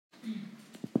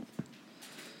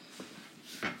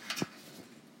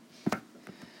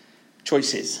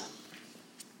Choices.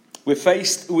 We're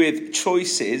faced with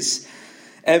choices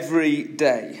every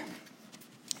day.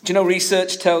 Do you know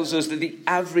research tells us that the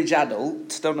average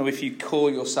adult, don't know if you call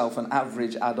yourself an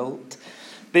average adult,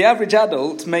 the average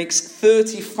adult makes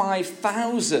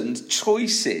 35,000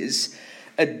 choices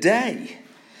a day.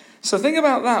 So think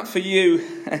about that for you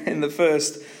in the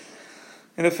first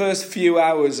few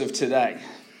hours of today.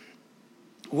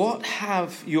 What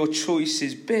have your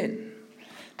choices been?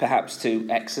 Perhaps to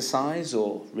exercise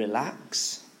or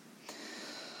relax.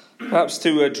 Perhaps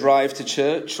to drive to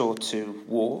church or to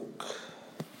walk.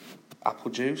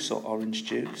 Apple juice or orange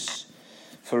juice.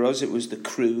 For us it was the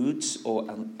Crudes or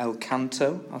El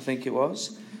Canto, I think it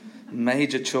was.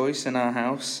 Major choice in our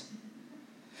house.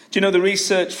 Do you know the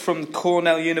research from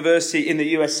Cornell University in the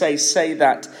USA say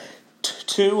that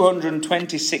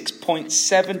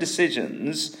 226.7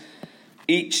 decisions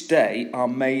each day are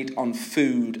made on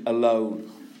food alone.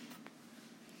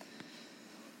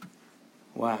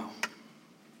 Wow.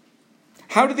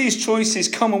 How do these choices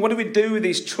come, and what do we do with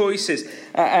these choices?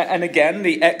 And again,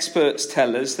 the experts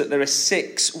tell us that there are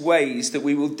 6 ways that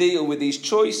we will deal with these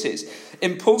choices.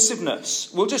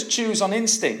 Impulsiveness, we'll just choose on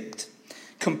instinct.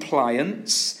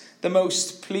 Compliance, the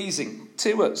most pleasing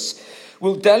to us.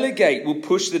 We'll delegate, we'll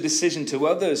push the decision to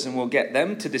others and we'll get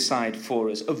them to decide for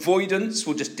us. Avoidance,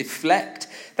 we'll just deflect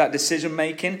that decision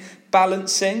making.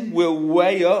 Balancing, we'll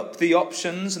weigh up the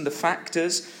options and the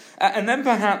factors. And then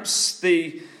perhaps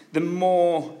the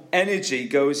more energy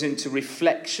goes into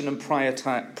reflection and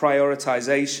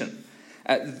prioritization.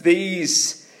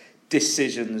 These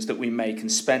decisions that we make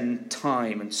and spend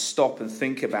time and stop and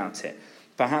think about it,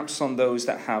 perhaps on those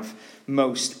that have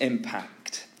most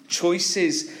impact.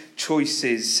 Choices,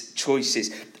 choices,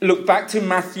 choices. Look back to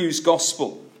Matthew's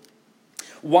gospel.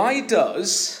 Why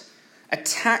does a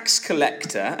tax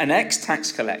collector, an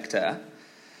ex-tax collector,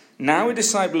 now a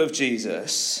disciple of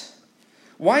Jesus,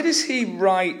 why does he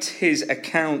write his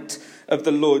account of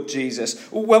the Lord Jesus?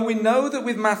 Well, we know that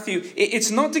with Matthew,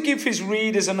 it's not to give his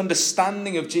readers an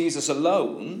understanding of Jesus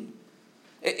alone.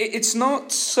 It's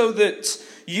not so that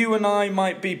you and I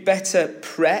might be better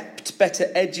prepped,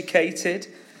 better educated,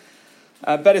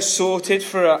 better sorted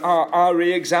for our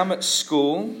re-exam at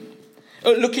school.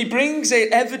 Look, he brings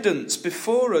evidence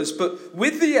before us, but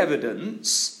with the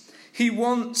evidence, he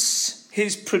wants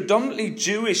his predominantly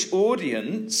Jewish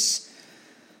audience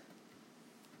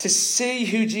to see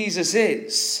who Jesus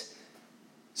is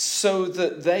so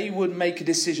that they would make a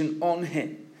decision on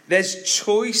him. There's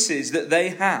choices that they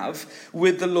have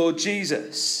with the Lord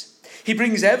Jesus. He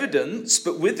brings evidence,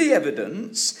 but with the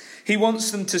evidence, he wants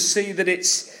them to see that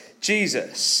it's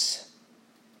Jesus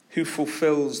who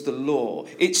fulfills the law.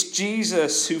 It's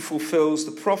Jesus who fulfills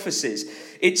the prophecies.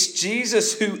 It's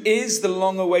Jesus who is the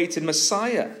long-awaited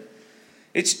Messiah.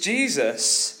 It's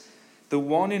Jesus, the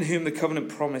one in whom the covenant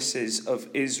promises of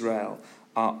Israel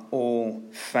are all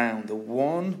found. The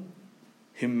one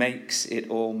who makes it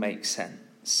all make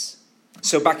sense.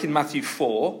 So back in Matthew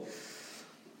 4,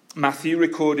 Matthew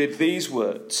recorded these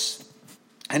words.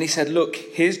 And he said, look,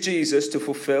 here's Jesus to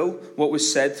fulfill what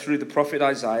was said through the prophet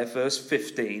Isaiah, verse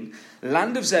 15.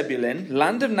 Land of Zebulun,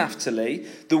 land of Naphtali,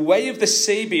 the way of the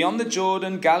sea beyond the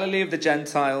Jordan, Galilee of the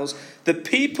Gentiles. The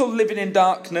people living in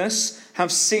darkness have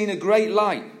seen a great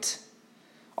light.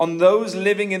 On those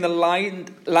living in the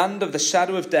land of the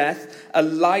shadow of death, a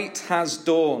light has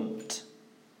dawned.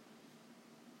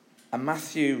 And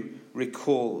Matthew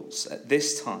recalls at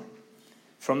this time,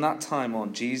 from that time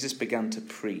on, Jesus began to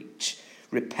preach,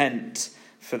 repent,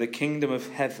 for the kingdom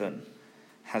of heaven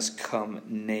has come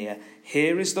near.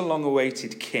 Here is the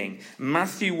long-awaited king.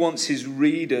 Matthew wants his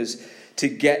readers to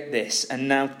get this and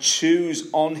now choose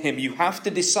on him. You have to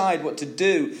decide what to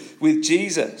do with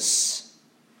Jesus.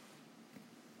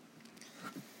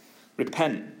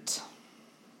 Repent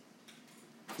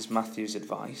is Matthew's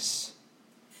advice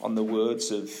on the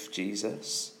words of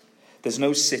Jesus. There's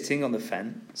no sitting on the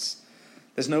fence.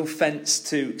 There's no fence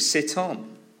to sit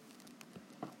on.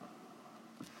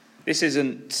 This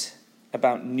isn't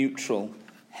about neutral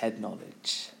head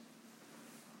knowledge.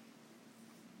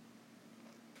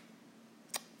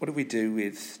 What do we do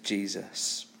with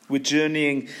Jesus? We're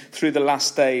journeying through the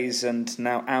last days and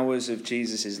now hours of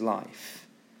Jesus' life.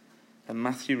 And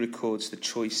Matthew records the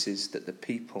choices that the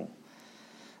people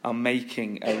are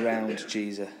making around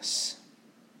Jesus.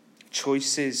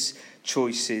 Choices,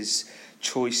 choices,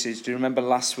 choices. Do you remember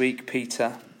last week,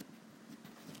 Peter?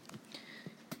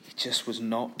 He just was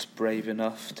not brave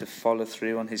enough to follow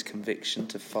through on his conviction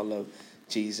to follow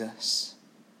Jesus.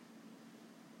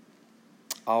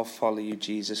 I'll follow you,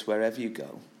 Jesus, wherever you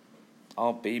go.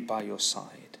 I'll be by your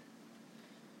side.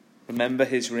 Remember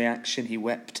his reaction? He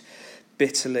wept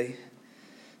bitterly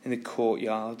in the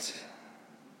courtyard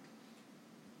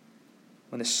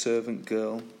when a servant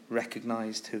girl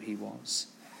recognized who he was.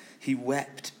 He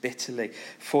wept bitterly,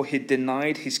 for he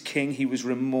denied his king. He was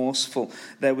remorseful.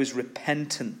 There was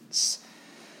repentance.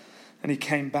 And he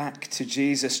came back to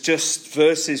Jesus. Just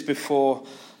verses before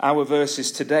our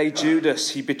verses today,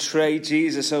 Judas, he betrayed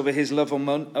Jesus over his love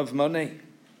of money.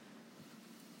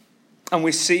 And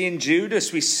we see in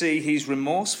Judas, we see he's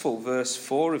remorseful. Verse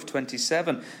 4 of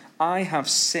 27. I have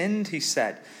sinned, he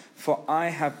said, for I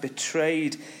have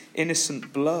betrayed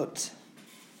innocent blood.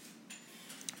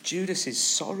 Judas is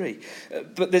sorry.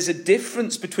 But there's a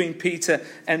difference between Peter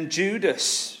and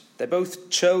Judas. They both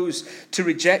chose to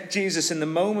reject Jesus in the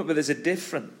moment, but there's a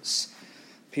difference.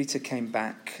 Peter came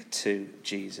back to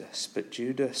Jesus, but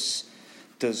Judas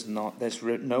does not. There's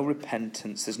no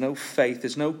repentance. There's no faith.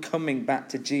 There's no coming back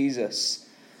to Jesus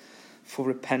for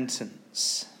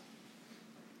repentance.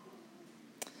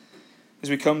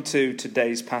 As we come to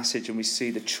today's passage and we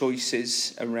see the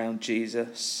choices around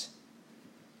Jesus,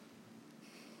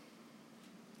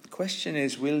 the question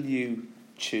is, will you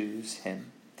choose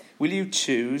him? Will you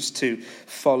choose to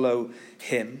follow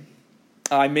him?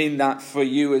 I mean that for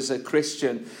you as a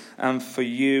Christian and for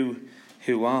you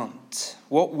who aren't.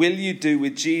 What will you do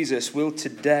with Jesus? Will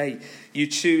today you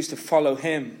choose to follow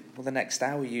him? Will the next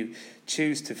hour you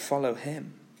choose to follow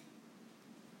him?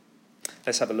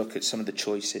 Let's have a look at some of the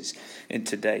choices in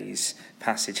today's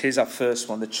passage. Here's our first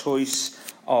one, the choice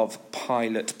of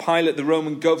Pilate. Pilate, the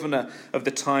Roman governor of the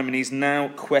time, and he's now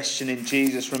questioning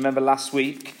Jesus. Remember last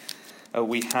week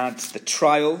we had the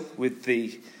trial with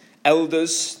the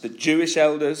elders, the Jewish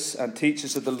elders and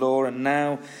teachers of the law, and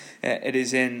now it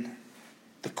is in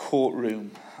the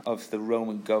courtroom of the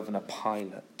Roman governor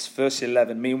Pilate. Verse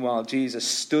 11, meanwhile Jesus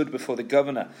stood before the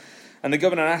governor, and the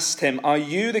governor asked him, "Are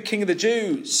you the king of the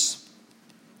Jews?"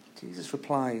 Jesus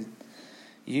replied,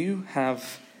 "You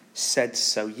have said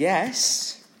so."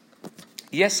 Yes,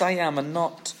 I am, and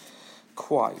not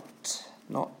quite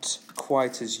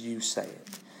as you say it.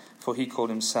 For he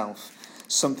called himself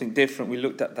something different. We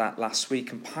looked at that last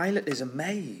week, and Pilate is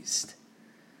amazed.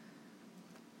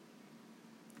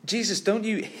 Jesus, don't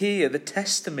you hear the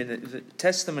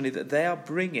testimony that they are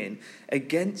bringing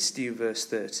against you, verse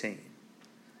 13?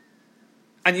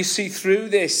 And you see through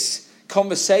this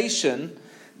conversation,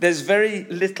 there's very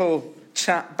little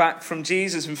chat back from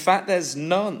Jesus. In fact, there's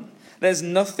none. There's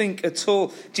nothing at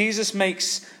all. Jesus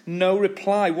makes no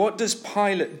reply. What does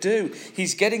Pilate do?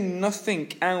 He's getting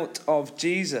nothing out of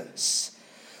Jesus.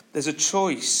 There's a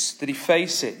choice that he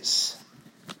faces.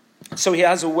 So he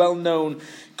has a well-known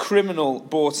criminal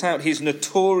brought out. He's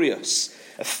notorious,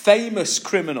 a famous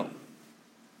criminal.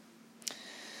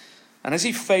 And as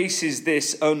he faces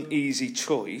this uneasy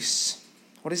choice,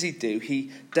 what does he do?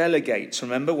 He delegates.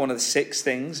 Remember one of the 6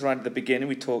 things right at the beginning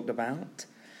we talked about?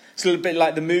 It's a little bit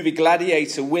like the movie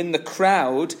Gladiator. Win the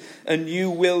crowd and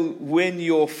you will win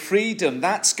your freedom.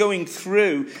 That's going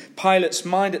through Pilate's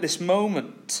mind at this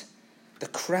moment. The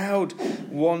crowd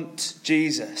want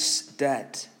Jesus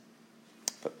dead.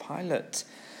 But Pilate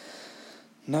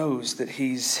knows that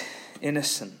he's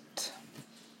innocent.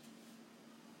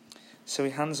 So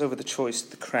he hands over the choice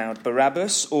to the crowd.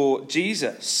 Barabbas or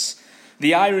Jesus?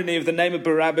 The irony of the name of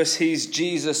Barabbas, he's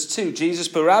Jesus too. Jesus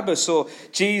Barabbas or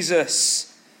Jesus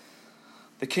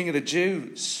the King of the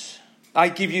Jews. I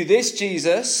give you this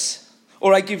Jesus,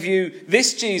 or I give you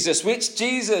this Jesus. Which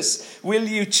Jesus will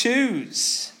you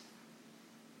choose?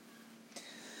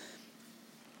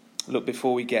 Look,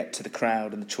 before we get to the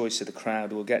crowd and the choice of the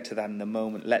crowd, we'll get to that in a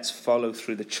moment. Let's follow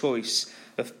through the choice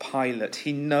of Pilate.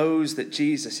 He knows that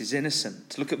Jesus is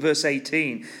innocent. Look at verse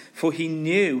 18. For he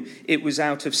knew it was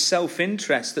out of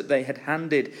self-interest that they had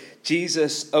handed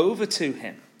Jesus over to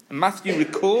him. And Matthew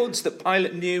records that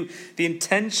Pilate knew the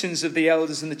intentions of the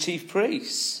elders and the chief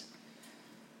priests.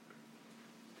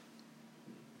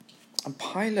 And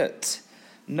Pilate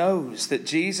knows that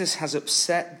Jesus has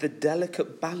upset the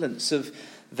delicate balance of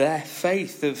their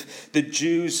faith, of the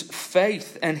Jews'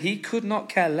 faith, and he could not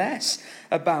care less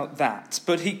about that.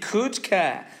 But he could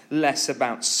care less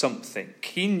about something.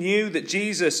 He knew that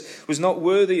Jesus was not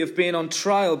worthy of being on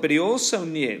trial, but he also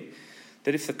knew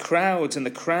that if the crowds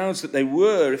that they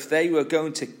were, if they were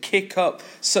going to kick up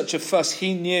such a fuss,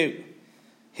 he knew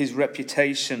his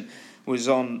reputation was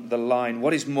on the line.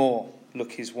 What is more,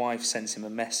 look, his wife sends him a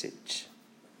message.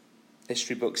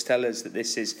 History books tell us that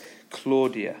this is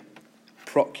Claudia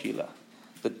Procula,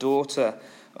 the daughter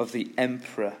of the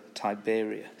Emperor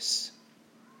Tiberius.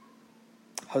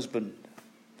 Husband,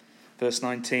 Verse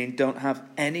 19, don't have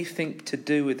anything to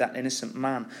do with that innocent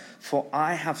man, for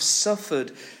I have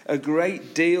suffered a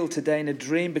great deal today in a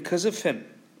dream because of him.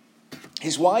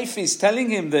 His wife is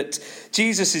telling him that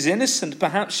Jesus is innocent.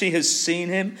 Perhaps she has seen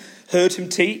him, heard him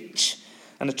teach,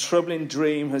 and a troubling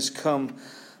dream has come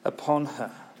upon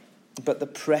her. But the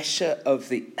pressure of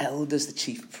the elders, the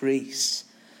chief priests,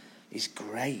 is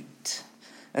great.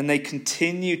 And they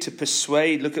continue to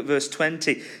persuade. Look at verse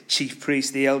 20. Chief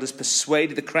priests, the elders,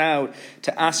 persuaded the crowd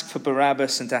to ask for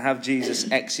Barabbas and to have Jesus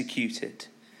executed.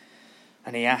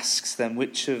 And he asks them,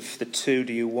 which of the two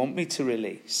do you want me to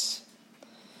release?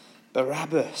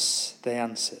 Barabbas, they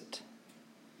answered.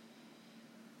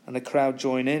 And the crowd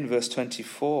join in, verse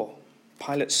 24.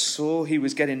 Pilate saw he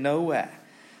was getting nowhere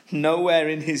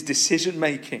in his decision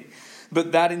making,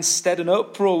 but that instead an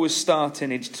uproar was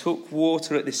starting. He took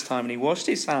water at this time and he washed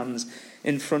his hands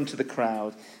in front of the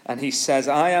crowd. And he says,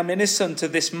 I am innocent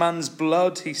of this man's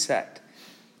blood, he said.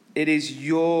 It is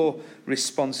your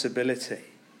responsibility.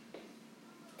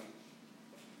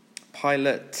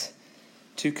 Pilate,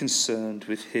 too concerned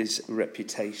with his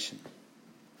reputation.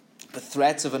 The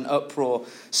threat of an uproar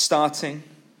starting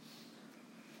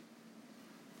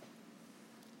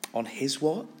on his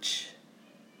watch,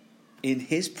 in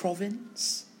his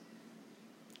province.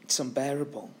 It's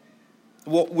unbearable.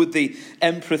 What would the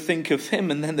emperor think of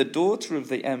him? And then the daughter of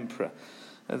the emperor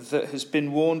that has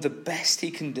been warned the best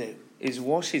he can do is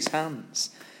wash his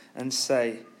hands and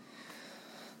say,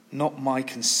 not my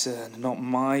concern, not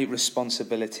my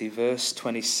responsibility. Verse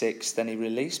 26, then he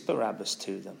released Barabbas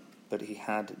to them, but he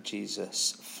had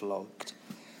Jesus flogged,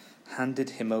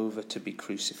 handed him over to be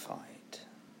crucified.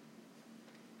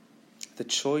 The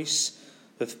choice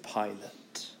of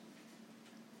Pilate.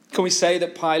 Can we say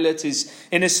that Pilate is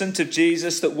innocent of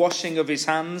Jesus, that washing of his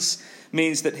hands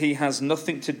means that he has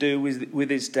nothing to do with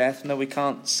his death? No, we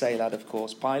can't say that, of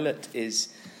course. Pilate is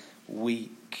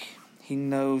weak. He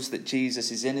knows that Jesus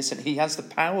is innocent. He has the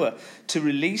power to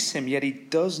release him, yet he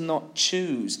does not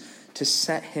choose to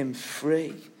set him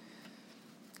free.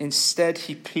 Instead,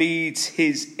 he pleads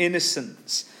his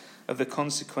innocence of the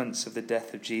consequence of the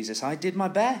death of Jesus. I did my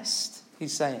best,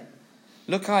 he's saying.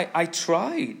 Look, I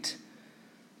tried,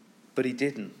 but he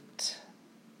didn't.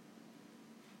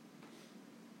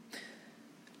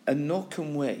 And nor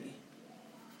can we.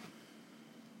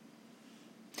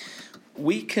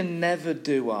 We can never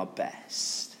do our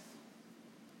best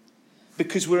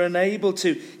because we're unable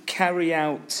to carry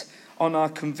out on our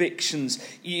convictions.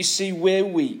 You see, we're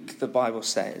weak, the Bible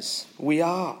says. We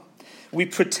are. We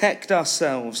protect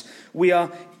ourselves. We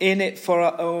are in it for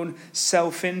our own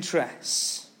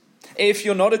self-interest. If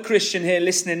you're not a Christian here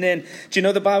listening in, do you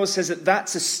know the Bible says that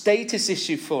that's a status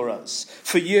issue for us,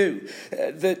 for you?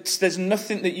 That there's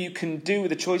nothing that you can do with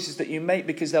the choices that you make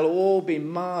because they'll all be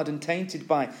marred and tainted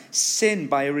by sin,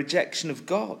 by a rejection of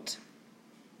God.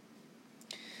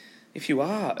 If you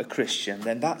are a Christian,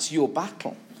 then that's your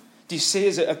battle. Do you see,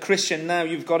 as a Christian now,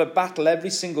 you've got a battle every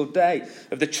single day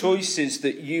of the choices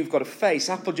that you've got to face.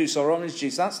 Apple juice or orange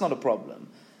juice, that's not a problem.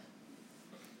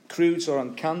 Crudes or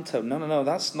Encanto, no,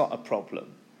 that's not a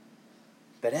problem.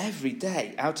 But every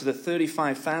day, out of the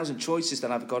 35,000 choices that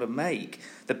I've got to make,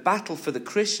 the battle for the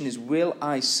Christian is, will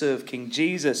I serve King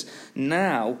Jesus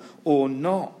now or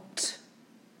not?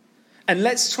 And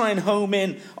let's try and home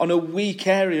in on a weak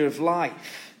area of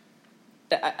life.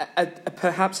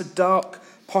 Perhaps a dark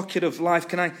pocket of life.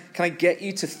 Can I get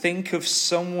you to think of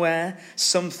somewhere,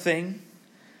 something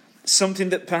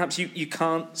that perhaps you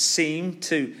can't seem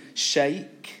to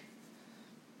shake?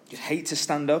 You'd hate to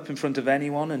stand up in front of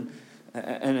anyone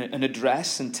and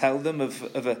address and tell them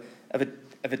of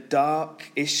a dark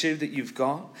issue that you've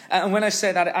got. And when I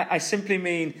say that, I simply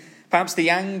mean perhaps the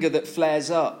anger that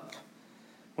flares up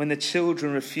when the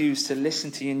children refuse to listen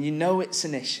to you and you know it's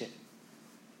an issue.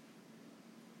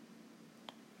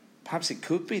 Perhaps it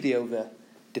could be the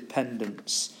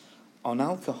over-dependence on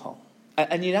alcohol.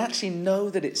 And you actually know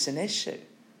that it's an issue.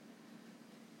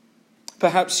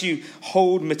 Perhaps you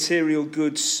hold material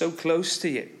goods so close to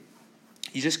you,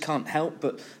 you just can't help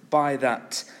but buy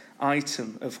that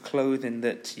item of clothing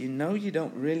that you know you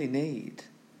don't really need.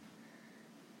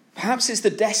 Perhaps it's the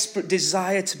desperate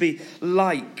desire to be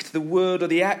liked, the word or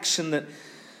the action that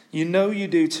you know you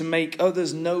do to make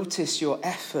others notice your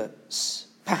efforts.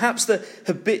 Perhaps the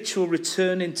habitual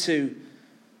returning to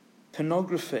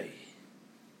pornography.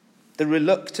 The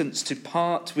reluctance to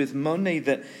part with money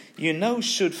that you know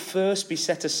should first be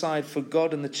set aside for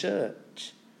God and the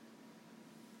church.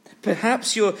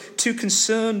 Perhaps you're too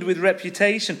concerned with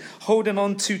reputation, holding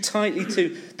on too tightly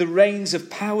to the reins of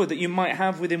power that you might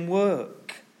have within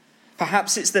work.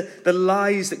 Perhaps it's the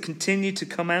lies that continue to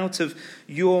come out of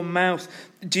your mouth.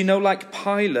 Do you know, like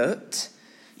Pilate,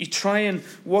 you try and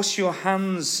wash your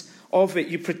hands of it.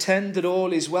 You pretend that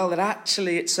all is well, that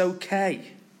actually it's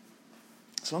okay.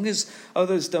 As long as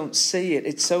others don't see it,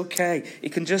 it's okay.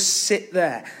 It can just sit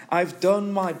there. I've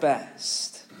done my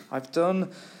best. I've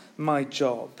done my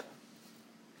job.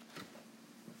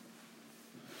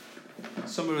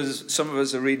 Some of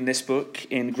us are reading this book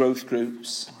in growth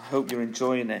groups. I hope you're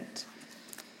enjoying it.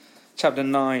 Chapter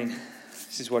 9,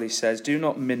 this is what he says. Do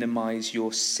not minimize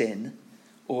your sin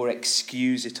or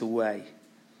excuse it away.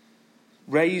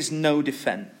 Raise no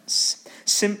defense.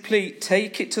 Simply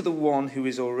take it to the one who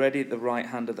is already at the right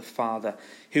hand of the Father,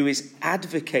 who is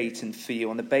advocating for you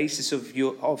on the basis of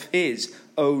his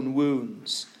own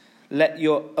wounds. Let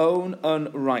your own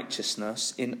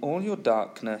unrighteousness in all your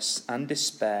darkness and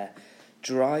despair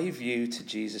drive you to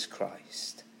Jesus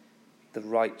Christ, the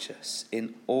righteous,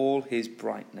 in all his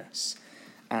brightness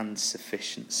and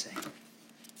sufficiency.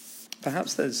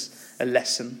 Perhaps there's a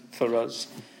lesson for us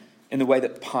in the way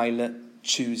that Pilate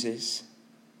chooses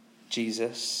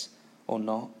Jesus or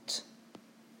not.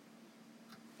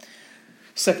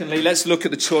 Secondly, let's look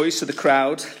at the choice of the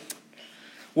crowd.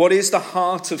 What is the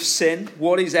heart of sin?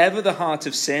 What is ever the heart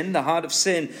of sin? The heart of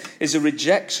sin is a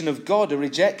rejection of God, a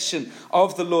rejection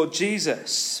of the Lord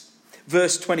Jesus.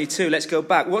 Verse 22, let's go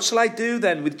back. What shall I do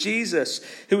then with Jesus,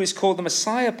 who is called the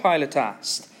Messiah? Pilate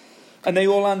asked. And they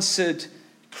all answered,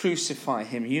 crucify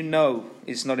him. You know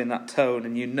it's not in that tone,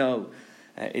 and you know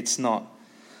it's not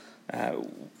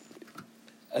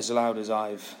as loud as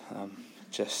I've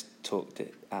just talked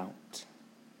it out.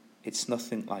 It's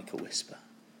nothing like a whisper.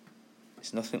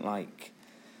 It's nothing like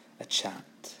a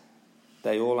chat.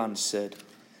 They all answered,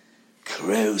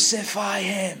 crucify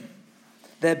him.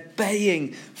 They're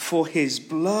baying for his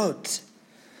blood.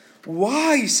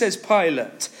 Why, says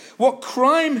Pilate. What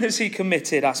crime has he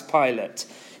committed, asked Pilate.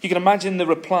 You can imagine the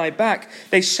reply back.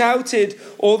 They shouted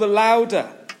all the louder.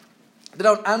 They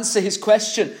don't answer his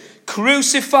question.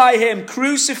 Crucify him,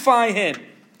 crucify him.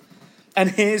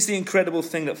 And here's the incredible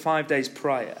thing, that 5 days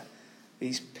prior,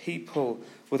 these people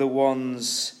were the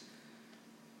ones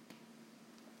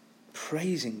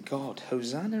praising God.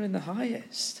 Hosanna in the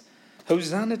highest.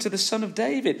 Hosanna to the Son of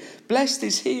David. Blessed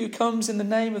is he who comes in the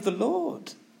name of the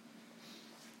Lord.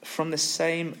 From the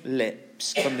same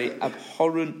lips, from the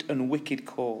abhorrent and wicked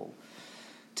call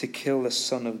to kill the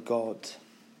Son of God.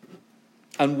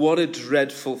 And what a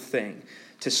dreadful thing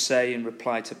to say in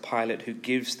reply to Pilate, who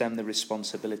gives them the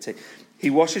responsibility. He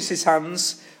washes his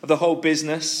hands of the whole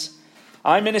business.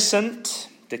 I'm innocent,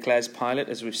 declares Pilate,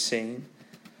 as we've seen.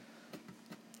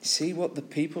 See what the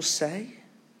people say?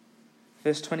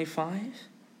 Verse 25.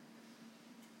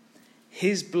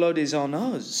 His blood is on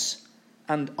us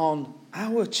and on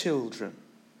our children.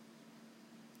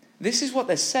 This is what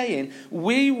they're saying.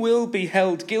 We will be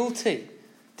held guilty,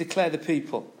 declare the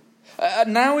people.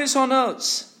 Now it's on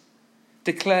us,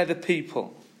 declare the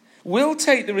people. We'll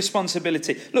take the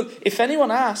responsibility. Look, if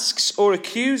anyone asks or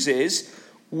accuses,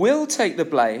 we'll take the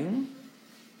blame.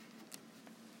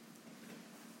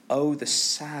 Oh, the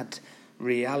sad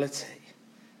reality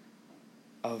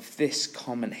of this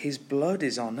comment. His blood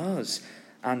is on us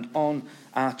and on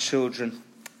our children.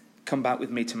 Come back with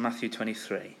me to Matthew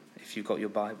 23, if you've got your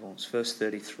Bibles. Verse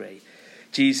 33.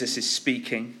 Jesus is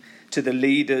speaking to the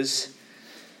leaders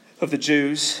of the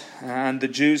Jews and the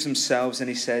Jews themselves, and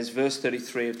he says, verse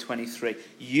 33 of 23,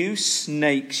 you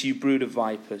snakes, you brood of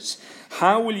vipers,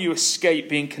 how will you escape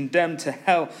being condemned to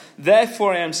hell?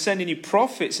 Therefore I am sending you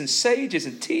prophets and sages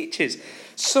and teachers.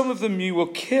 Some of them you will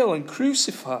kill and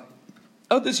crucify.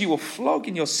 Others you will flog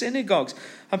in your synagogues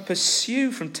and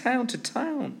pursue from town to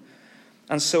town.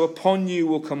 And so upon you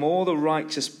will come all the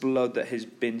righteous blood that has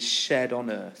been shed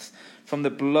on earth, from the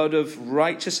blood of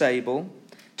righteous Abel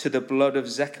to the blood of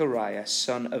Zechariah,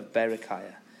 son of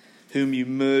Berechiah, whom you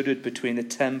murdered between the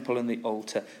temple and the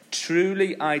altar.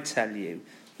 Truly I tell you,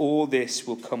 all this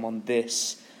will come on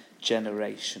this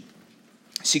generation.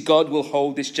 See, God will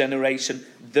hold this generation,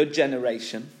 the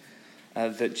generation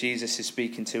that Jesus is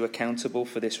speaking to, accountable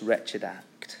for this wretched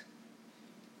act.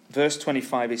 Verse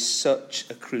 25 is such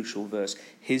a crucial verse.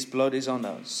 His blood is on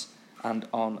us and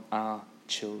on our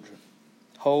children.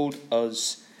 Hold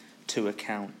us to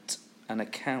account. An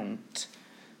account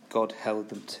God held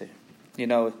them to. You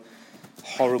know,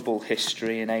 horrible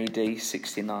history in AD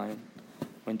 69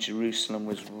 when Jerusalem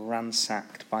was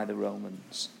ransacked by the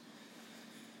Romans.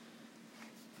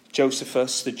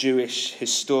 Josephus, the Jewish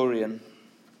historian,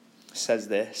 says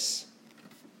this.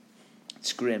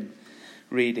 It's grim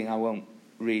reading. I won't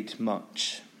read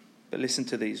much, but listen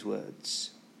to these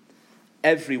words.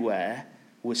 Everywhere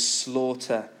was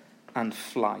slaughter and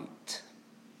flight.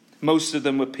 Most of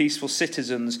them were peaceful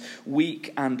citizens,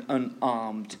 weak and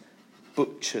unarmed,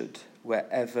 butchered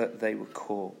wherever they were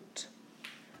caught.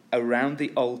 Around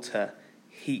the altar,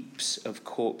 heaps of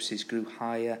corpses grew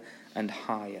higher and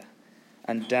higher,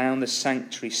 and down the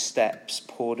sanctuary steps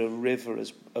poured a river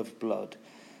of blood,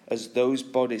 as those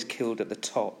bodies killed at the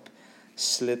top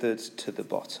slithered to the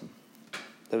bottom.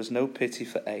 There was no pity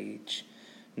for age,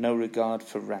 no regard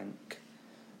for rank.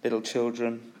 Little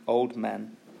children, old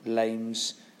men,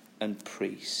 lames, and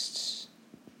priests.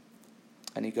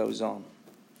 And he goes on.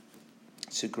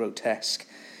 It's a grotesque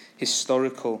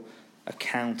historical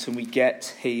account, and we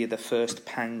get here the first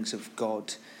pangs of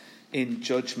God in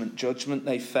judgment. Judgment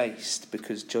they faced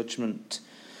because judgment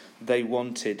they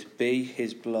wanted. Be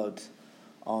his blood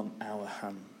on our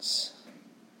hands.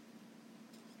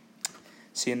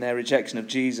 See, in their rejection of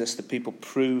Jesus, the people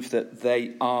prove that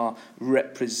they are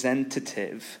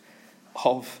representative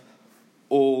of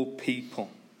all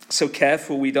people. So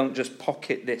careful we don't just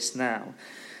pocket this now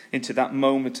into that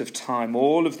moment of time.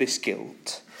 All of this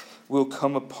guilt will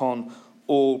come upon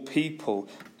all people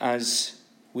as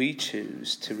we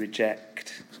choose to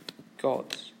reject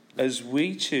God, as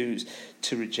we choose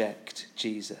to reject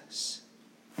Jesus.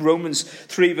 Romans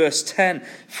 3 verse 10,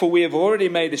 for we have already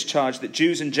made this charge that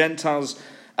Jews and Gentiles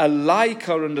alike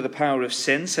are under the power of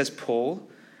sin, says Paul.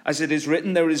 As it is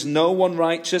written, there is no one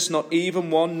righteous, not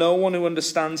even one, no one who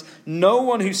understands, no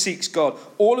one who seeks God.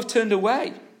 All have turned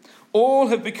away. All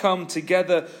have become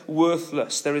together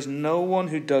worthless. There is no one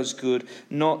who does good,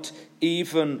 not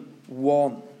even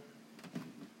one.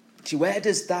 See, where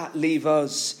does that leave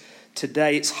us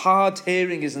today? It's hard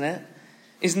hearing, isn't it?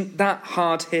 Isn't that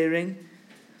hard hearing?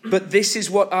 But this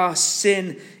is what our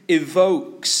sin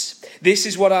evokes. This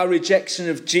is what our rejection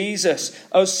of Jesus,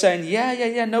 us saying,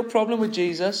 yeah, no problem with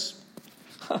Jesus.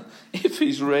 If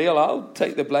he's real, I'll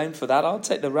take the blame for that. I'll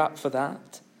take the rap for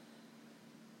that.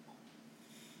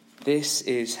 This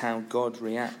is how God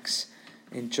reacts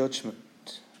in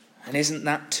judgment. And isn't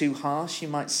that too harsh, you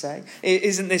might say?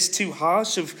 Isn't this too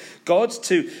harsh of God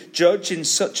to judge in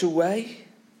such a way?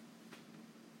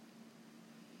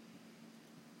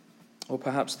 Or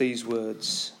perhaps these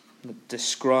words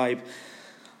describe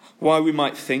why we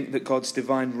might think that God's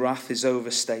divine wrath is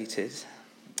overstated.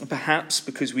 Perhaps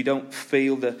because we don't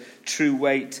feel the true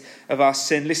weight of our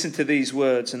sin. Listen to these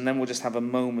words, and then we'll just have a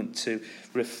moment to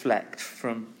reflect.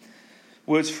 From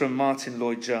words from Martin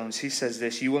Lloyd-Jones. He says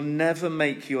this: you will never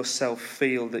make yourself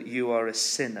feel that you are a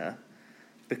sinner,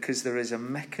 because there is a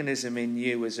mechanism in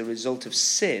you as a result of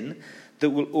sin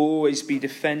that will always be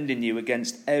defending you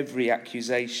against every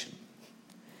accusation.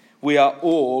 We are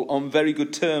all on very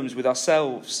good terms with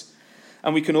ourselves.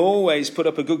 And we can always put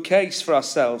up a good case for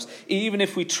ourselves. Even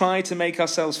if we try to make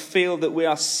ourselves feel that we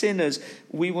are sinners,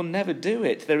 we will never do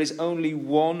it. There is only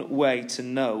one way to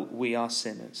know we are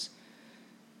sinners.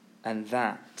 And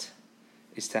that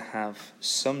is to have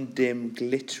some dim,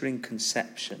 glittering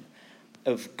conception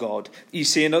of God. You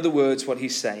see, in other words, what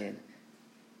he's saying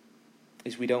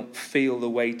is we don't feel the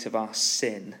weight of our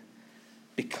sin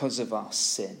because of our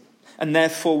sin. And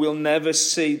therefore we'll never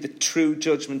see the true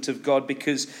judgment of God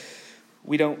because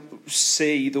we don't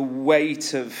see the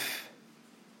weight of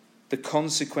the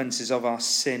consequences of our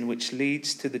sin, which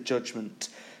leads to the judgment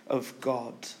of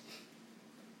God.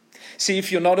 See,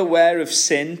 if you're not aware of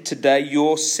sin today,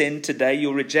 your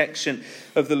rejection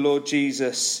of the Lord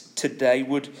Jesus today,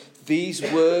 would these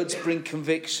words bring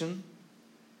conviction?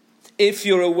 If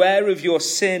you're aware of your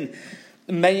sin,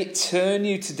 may it turn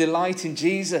you to delight in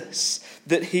Jesus,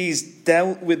 that he's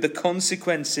dealt with the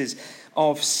consequences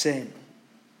of sin.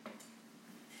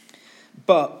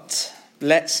 But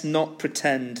let's not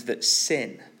pretend that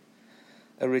sin,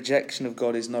 a rejection of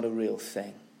God, is not a real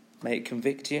thing. May it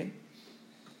convict you.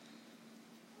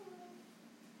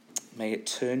 May it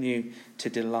turn you to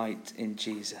delight in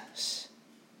Jesus.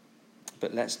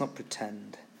 But let's not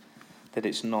pretend that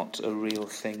it's not a real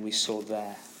thing. We saw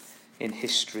there in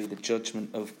history the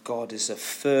judgment of God as a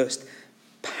first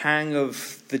pang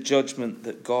of the judgment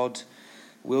that God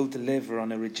will deliver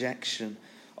on a rejection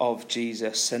of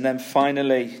Jesus. And then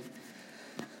finally,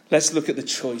 let's look at the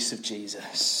choice of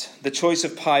Jesus. The choice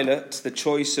of Pilate, the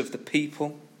choice of the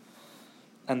people,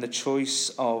 and the choice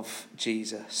of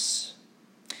Jesus.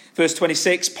 Verse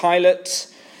 26,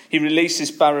 Pilate, he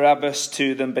releases Barabbas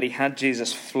to them, but he had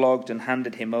Jesus flogged and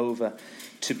handed him over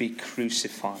to be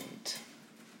crucified.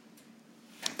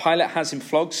 Pilate has him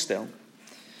flogged still.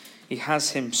 He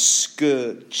has him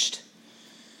scourged.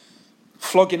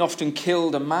 Flogging often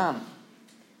killed a man.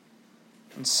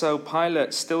 And so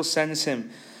Pilate still sends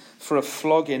him for a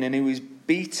flogging, and he was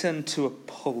beaten to a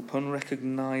pulp,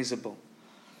 unrecognizable.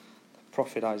 The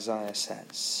prophet Isaiah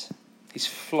says he's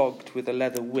flogged with a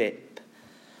leather whip,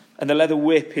 and the leather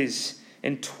whip is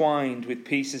entwined with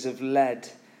pieces of lead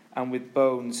and with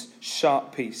bones,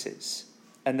 sharp pieces,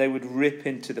 and they would rip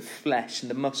into the flesh and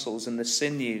the muscles and the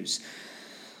sinews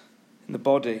in the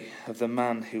body of the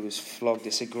man who was flogged.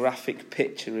 It's a graphic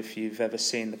picture if you've ever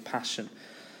seen the Passion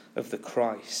of the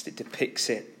Christ. It depicts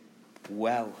it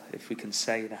well, if we can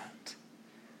say that.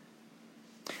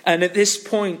 And at this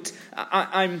point,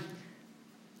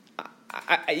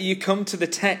 you come to the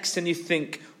text and you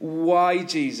think, why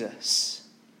Jesus?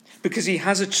 Because he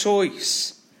has a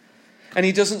choice. And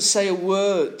he doesn't say a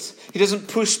word. He doesn't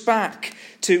push back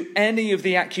to any of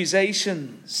the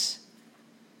accusations.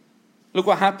 Look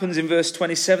what happens in verse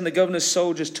 27. The governor's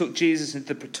soldiers took Jesus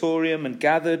into the praetorium and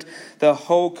gathered the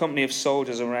whole company of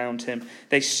soldiers around him.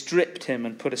 They stripped him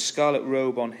and put a scarlet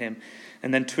robe on him,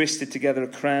 and then twisted together a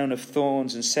crown of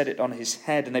thorns and set it on his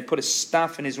head. And they put a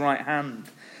staff in his right hand.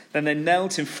 Then they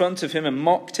knelt in front of him and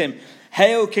mocked him.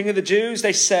 "Hail, King of the Jews,"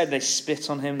 they said. They spit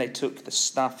on him. They took the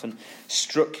staff and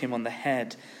struck him on the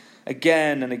head.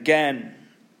 Again and again,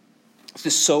 the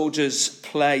soldiers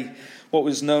play what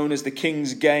was known as the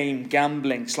king's game,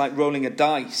 gambling. It's like rolling a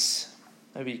dice.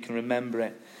 Maybe you can remember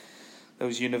it.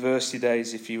 Those university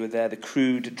days, if you were there, the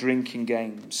crude drinking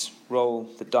games. Roll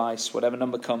the dice. Whatever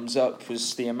number comes up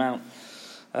was the amount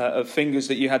of fingers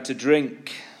that you had to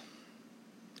drink.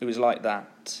 It was like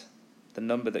that. The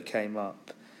number that came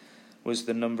up was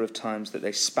the number of times that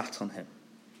they spat on him.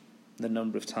 The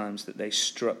number of times that they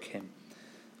struck him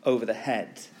over the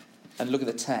head. And look at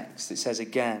the text. It says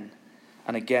again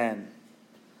and again.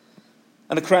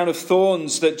 And the crown of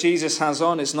thorns that Jesus has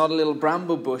on is not a little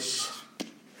bramble bush,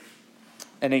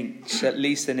 an inch, at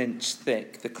least an inch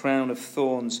thick. The crown of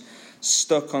thorns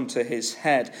stuck onto his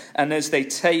head. And as they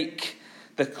take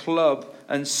the club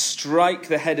and strike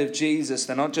the head of Jesus,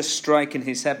 they're not just striking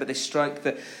his head, but they strike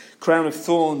the crown of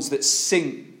thorns that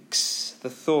sinks the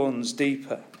thorns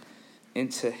deeper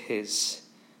into his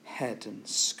head and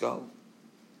skull.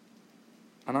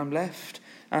 And I'm left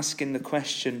asking the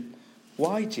question,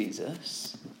 why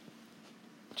Jesus?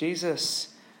 Jesus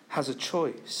has a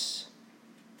choice.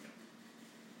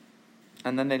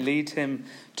 And then they lead him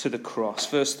to the cross.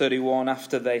 Verse 31,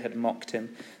 after they had mocked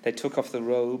him, they took off the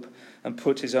robe and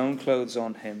put his own clothes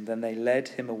on him. Then they led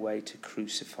him away to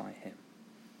crucify him.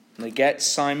 And they get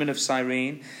Simon of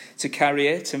Cyrene to carry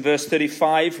it. In verse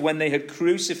 35, when they had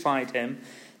crucified him,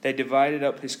 they divided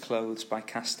up his clothes by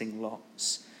casting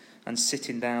lots. And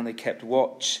sitting down, they kept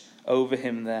watch over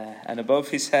him there. And above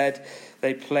his head,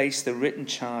 they placed the written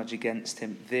charge against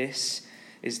him. "This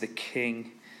is the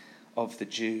King of the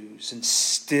Jews." And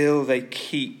still they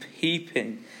keep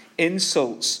heaping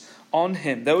insults on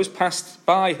him. Those passed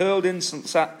by hurled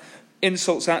insults at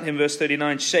him, verse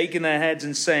 39, shaking their heads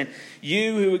and saying,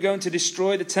 "You who are going to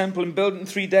destroy the temple and build it in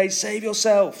 3 days, save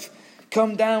yourself.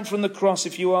 Come down from the cross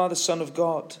if you are the Son of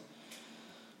God."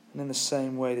 And in the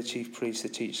same way, the chief priests, the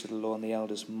teachers of the law, and the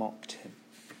elders mocked him.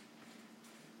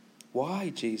 Why,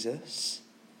 Jesus?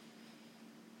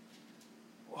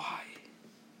 Why?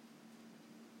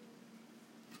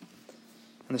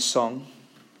 And the song,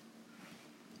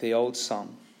 the old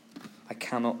song, "I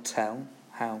cannot tell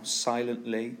how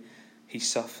silently he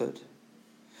suffered,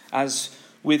 as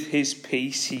with his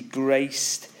peace he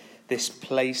graced this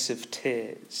place of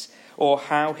tears, or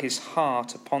how his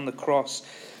heart upon the cross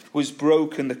was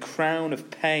broken, the crown of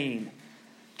pain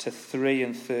to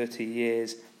 33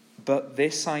 years. But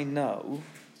this I know,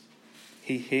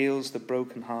 he heals the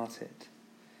brokenhearted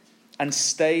and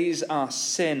stays our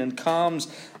sin and calms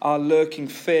our lurking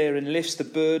fear and lifts the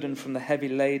burden from the heavy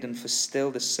laden, for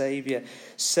still the Saviour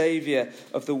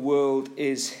of the world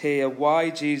is here."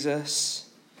 Why, Jesus?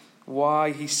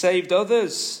 Why? He saved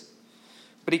others,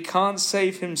 but he can't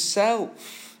save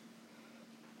himself.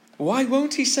 Why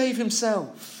won't he save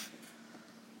himself?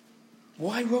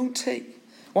 Why won't he?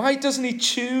 Why doesn't he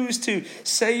choose to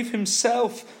save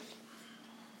himself?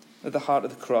 At the heart of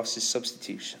the cross is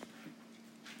substitution.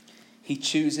 He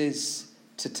chooses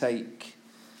to take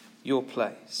your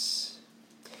place.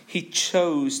 He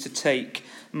chose to take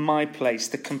my place,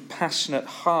 the compassionate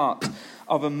heart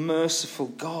of a merciful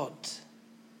God.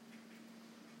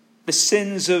 The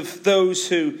sins of those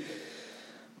who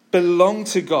belong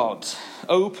to God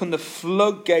open the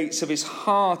floodgates of his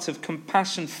heart of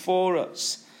compassion for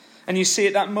us. And you see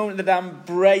at that moment the dam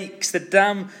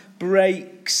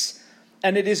breaks,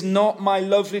 and it is not my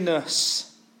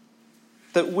loveliness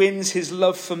that wins his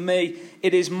love for me.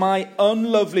 It is my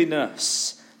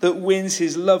unloveliness that wins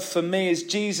his love for me, as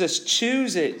Jesus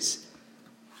chooses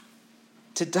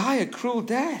to die a cruel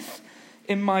death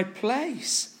in my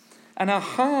place. And our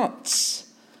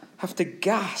hearts have to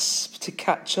gasp to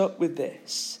catch up with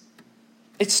this.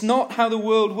 It's not how the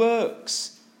world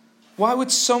works. Why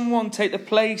would someone take the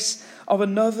place of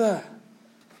another?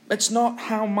 It's not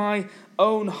how my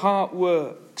own heart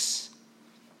works.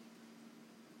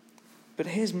 But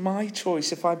here's my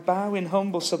choice if I bow in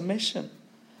humble submission,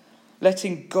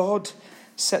 letting God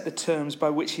set the terms by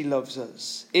which he loves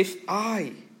us. If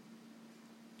I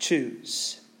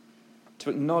choose to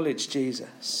acknowledge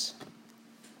Jesus,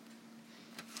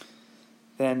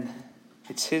 then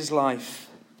it's his life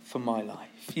for my life.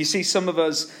 You see, some of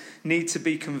us need to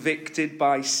be convicted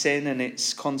by sin and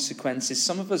its consequences.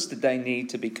 Some of us today need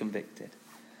to be convicted.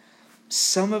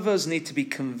 Some of us need to be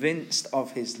convinced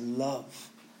of his love.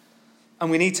 And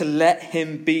we need to let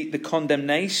him beat the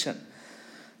condemnation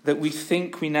that we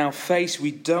think we now face.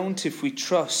 We don't if we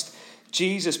trust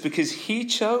Jesus, because he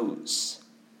chose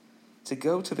to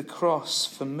go to the cross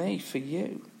for me, for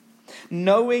you,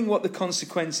 knowing what the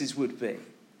consequences would be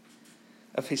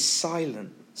of his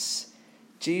silence.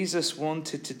 Jesus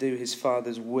wanted to do his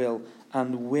Father's will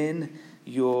and win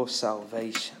your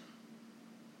salvation.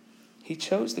 He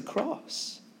chose the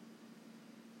cross.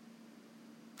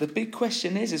 The big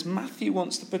question is, as Matthew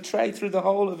wants to portray through the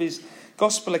whole of his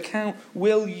gospel account,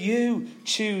 will you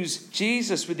choose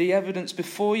Jesus with the evidence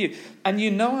before you? And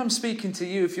you know I'm speaking to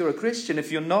you if you're a Christian.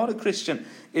 If you're not a Christian,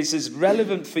 it's as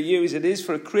relevant for you as it is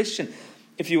for a Christian.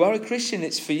 If you are a Christian,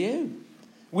 it's for you.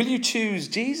 Will you choose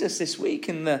Jesus this week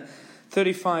in the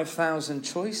 35,000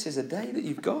 choices a day that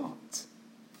you've got?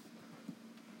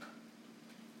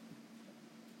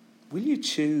 Will you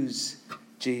choose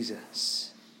Jesus?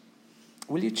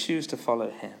 Will you choose to follow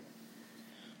him?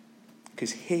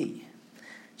 Because he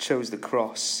chose the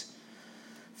cross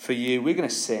for you. We're going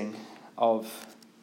to sing of